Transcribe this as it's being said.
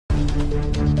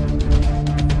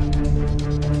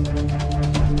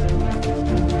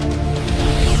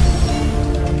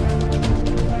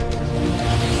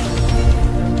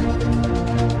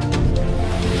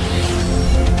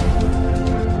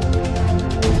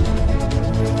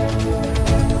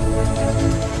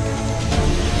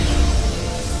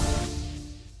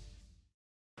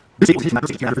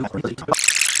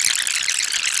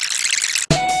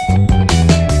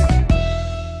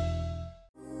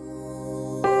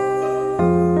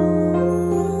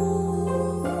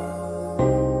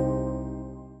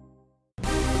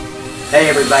Hey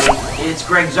everybody, it's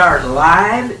Gregg Zart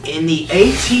live in the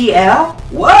ATL.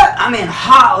 What? I'm in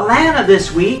hot Atlanta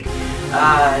this week,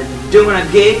 doing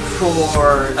a gig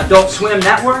for Adult Swim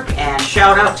Network, and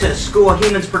shout out to School of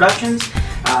Humans Productions.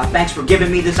 Thanks for giving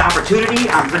me this opportunity.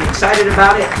 I'm really excited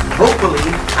about it. Hopefully,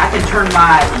 I can turn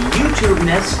my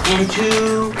YouTube-ness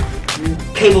into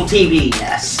cable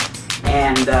TV-ness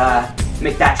and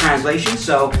make that translation.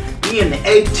 So, me in the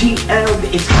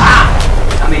ATL, it's hot.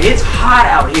 I mean, it's hot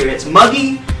out here. It's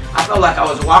muggy. I felt like I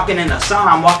was walking in the sun.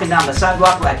 I'm walking down the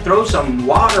sidewalk like, throw some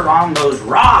water on those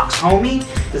rocks, homie.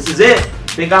 This is it.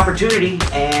 Big opportunity,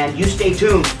 and you stay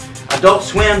tuned. Adult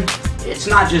Swim, it's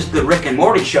not just the Rick and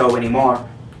Morty show anymore.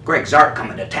 Gregg Zart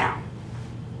coming to town.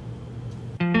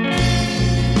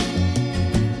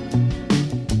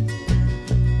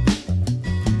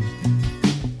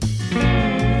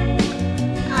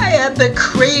 I had the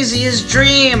craziest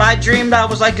dream. I dreamed I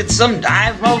was like at some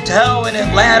dive motel in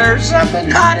Atlanta or something,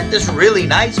 not at this really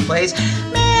nice place.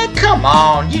 Man, come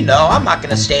on, you know, I'm not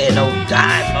gonna stay in no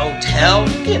dive motel.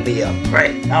 Give me a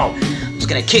break. No, I'm just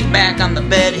gonna kick back on the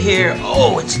bed here.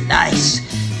 Oh, it's nice.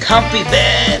 Comfy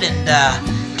bed and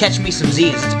catch me some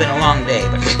Z's. It's been a long day,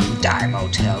 but dive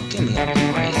motel, give me a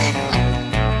break.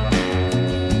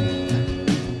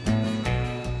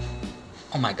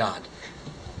 Oh my God.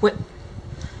 What?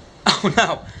 Oh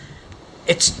no.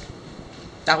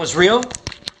 That was real?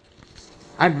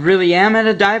 I really am at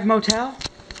a dive motel?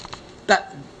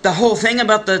 The whole thing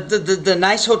about the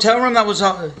nice hotel room, that was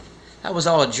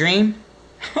all a dream?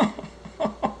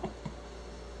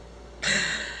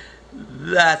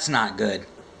 That's not good.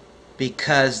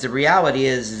 Because the reality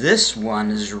is this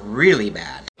one is really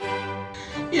bad.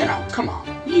 You know, come on,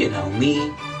 you know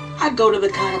me. I go to the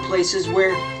kind of places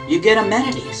where you get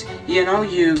amenities. You know,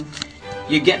 you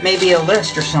get maybe a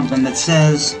list or something that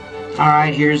says,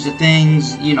 alright, here's the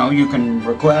things, you know, you can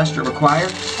request or require,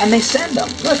 and they send them.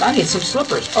 Look, I need some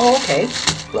slippers. Oh, okay,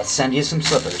 let's send you some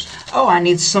slippers. Oh, I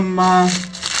need some,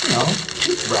 you know,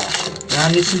 toothbrush.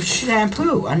 I need some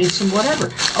shampoo. I need some whatever.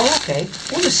 Oh, okay,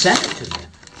 we'll just send it to you.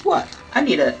 What? I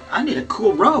need a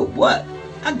cool robe. What?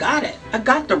 I got it. I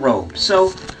got the robe.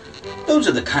 So, those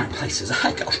are the kind of places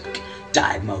I go.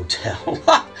 Dive motel.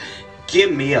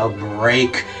 Give me a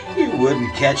break. You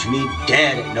wouldn't catch me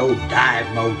dead at no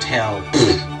dive motel.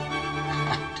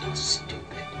 That's stupid.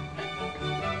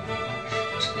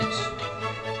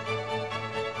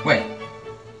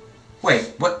 Wait,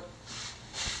 what?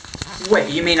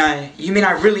 Wait, you mean I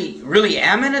really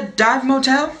am in a dive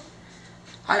motel?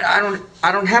 I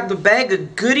don't have the bag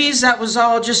of goodies. That was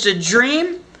all just a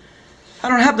dream. I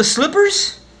don't have the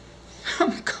slippers.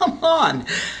 Come on.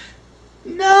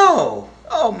 No.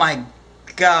 Oh my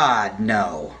God,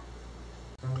 no.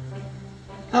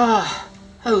 Ah,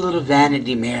 a little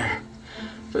vanity mirror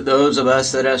for those of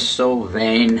us that are so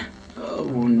vain. Oh,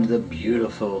 the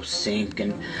beautiful sink,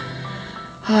 and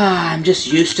I'm just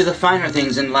used to the finer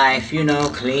things in life, you know,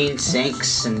 clean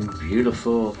sinks and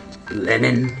beautiful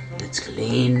linen that's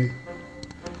clean.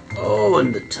 Oh,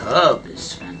 and the tub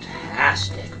is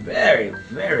fantastic. Very,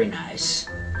 very nice.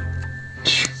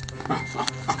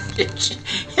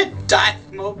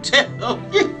 Dive motel,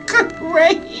 you're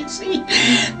crazy.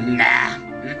 Nah,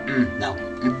 no.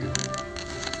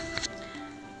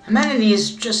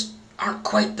 Amenities just aren't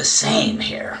quite the same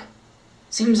here.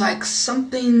 Seems like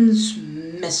something's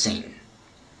missing.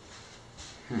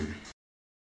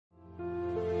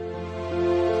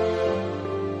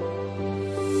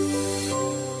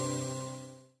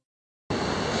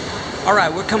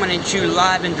 Alright, we're coming at you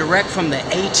live and direct from the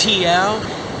ATL,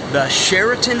 the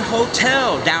Sheraton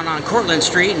Hotel down on Cortlandt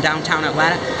Street in downtown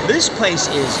Atlanta. This place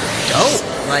is dope.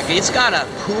 Like, it's got a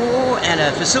pool and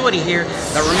a facility here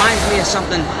that reminds me of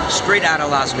something straight out of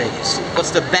Las Vegas.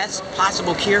 What's the best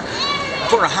possible cure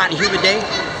for a hot and humid day?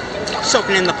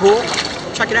 Soaking in the pool.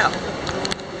 Check it out.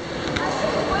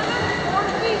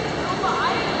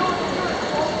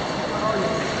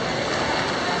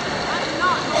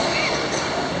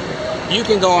 You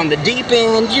can go on the deep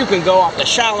end, you can go off the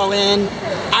shallow end.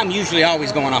 I'm usually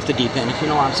always going off the deep end, if you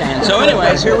know what I'm saying. So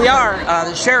anyways, here we are,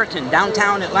 the Sheraton,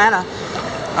 downtown Atlanta.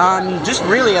 Just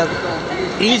really a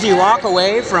easy walk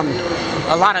away from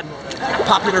a lot of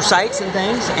popular sites and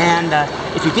things. And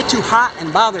if you get too hot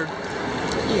and bothered,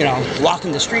 you know,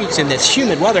 walking the streets in this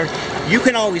humid weather, you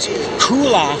can always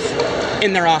cool off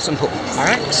in their awesome pool. All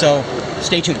right, so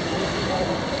stay tuned.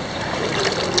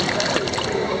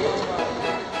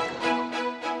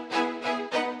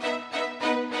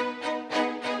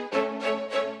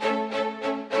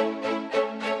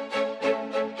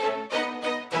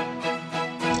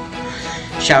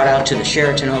 Shout out to the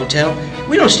Sheraton Hotel.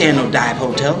 We don't stay in no dive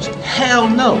hotels. Hell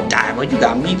no, dive. You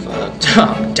got me fucked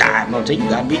up. Dive motel, you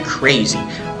got me crazy.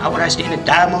 Why would I stay in a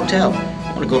dive motel?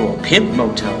 I want to go to a pimp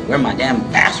motel. Wear my damn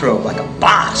bathrobe like a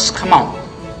boss. Come on.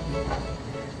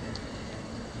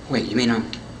 Wait, you mean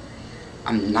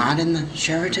I'm not in the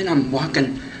Sheraton? I'm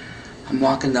walking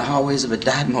the hallways of a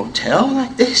dive motel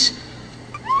like this?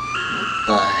 What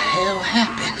the hell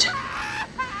happened?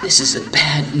 This is a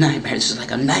bad nightmare. This is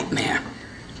like a nightmare.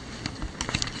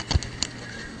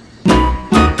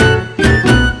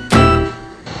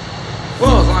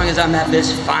 As I'm at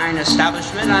this fine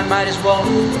establishment, I might as well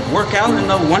work out in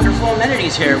the wonderful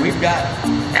amenities here. We've got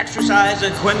exercise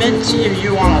equipment. If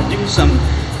you want to do some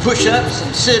push-ups,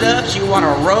 some sit-ups, you want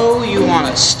to row, you want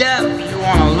to step, you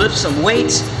want to lift some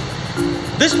weights.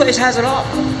 This place has it all.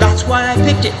 That's why I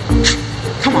picked it.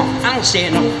 Come on, I don't stay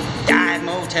in no dive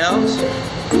motels.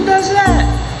 Who does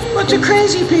that? Bunch of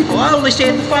crazy people. I only stay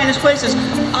at the finest places.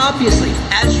 Obviously,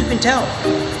 as you can tell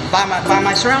by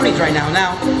my surroundings right now.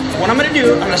 Now, what I'm gonna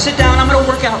do, I'm gonna sit down, I'm gonna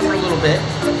work out for a little bit,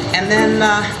 and then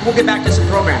we'll get back to some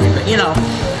programming. But you know,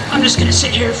 I'm just gonna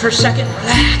sit here for a second,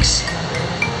 relax,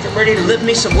 get ready to lift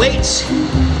me some weights,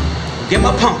 get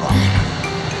my pump on.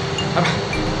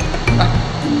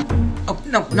 Oh,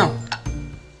 no.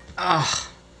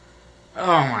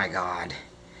 Oh my God.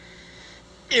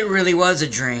 It really was a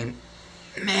dream.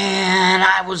 Man,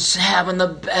 I was having the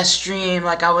best dream.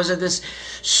 Like I was at this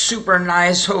super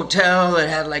nice hotel that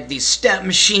had like these step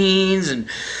machines and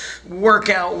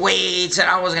workout weights, and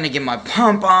I was gonna get my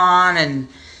pump on, and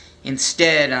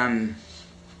instead I'm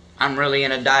really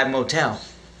in a dive motel.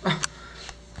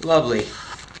 Lovely.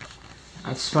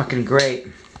 That's fucking great.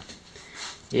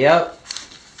 Yep.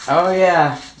 Oh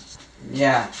yeah.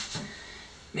 Yeah.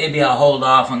 Maybe I'll hold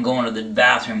off on going to the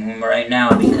bathroom right now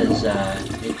because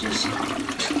it just...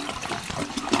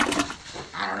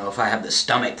 I don't know if I have the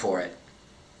stomach for it.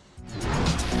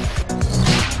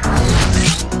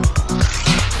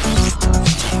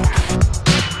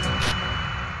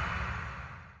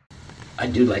 I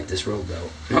do like this robe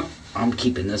though. I'm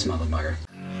keeping this motherfucker.